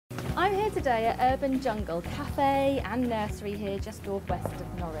I'm here today at Urban Jungle Cafe and Nursery here just northwest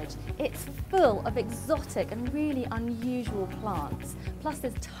of Norwich. It's full of exotic and really unusual plants, plus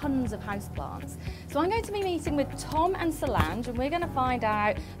there's tons of houseplants. So I'm going to be meeting with Tom and Solange and we're going to find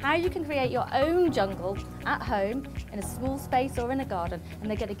out how you can create your own jungle at home, in a small space or in a garden, and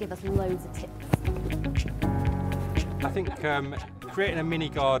they're going to give us loads of tips. I think creating a mini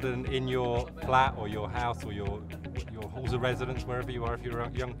garden in your flat or your house or your halls of residence, wherever you are, if you're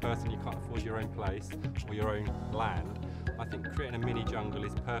a young person you can't afford your own place or your own land, I think creating a mini jungle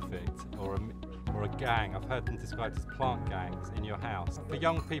is perfect, or a gang. I've heard them described as plant gangs in your house. For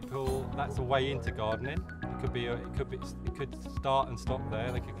young people, that's a way into gardening. It could start and stop there.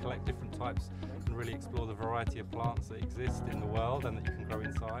 They could collect different types and really explore the variety of plants that exist in the world and that you can grow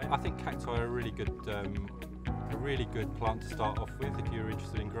inside. I think cacti are a really good plant to start off with if you're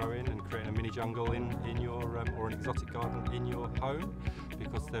interested in growing and creating a mini jungle in your or an exotic garden in your home,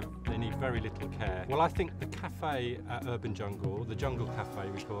 because they need very little care. Well, I think the cafe at Urban Jungle, the Jungle Cafe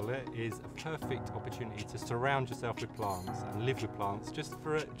we call it, is a perfect opportunity to surround yourself with plants and live with plants just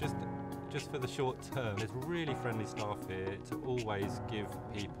for the short term. There's really friendly staff here to always give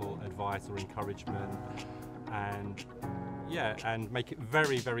people advice or encouragement, and make it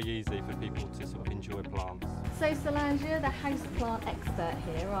very, very easy for people to sort of enjoy plants. So Solange, you're the houseplant expert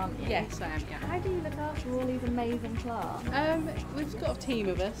here, aren't you? Yes, I am, yeah. How do you look after all these amazing plants? We've got a team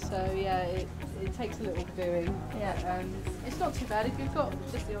of us, so yeah, it takes a little doing. Yeah. It's not too bad if you've got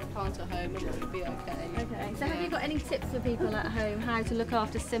just the odd plant at home, it will be okay. Okay, so have you got any tips for people at home how to look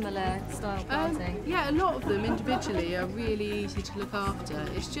after similar style planting? Yeah, a lot of them individually are really easy to look after.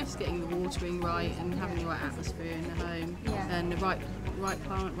 It's just getting the watering right and having the right atmosphere in the home, and the right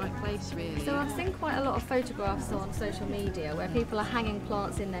plant, right place really. So I've seen quite a lot of photographs on social media where people are hanging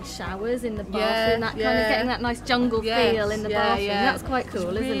plants in their showers, in the bathroom, kind of getting that nice jungle feel in the bathroom. That's quite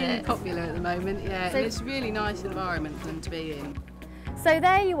cool, isn't it? It's really popular at the moment, so and it's a really nice environment for them to be in. So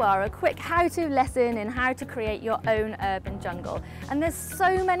there you are, a quick how-to lesson in how to create your own urban jungle. And there's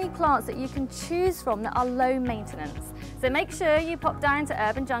so many plants that you can choose from that are low maintenance. So make sure you pop down to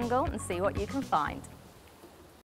Urban Jungle and see what you can find.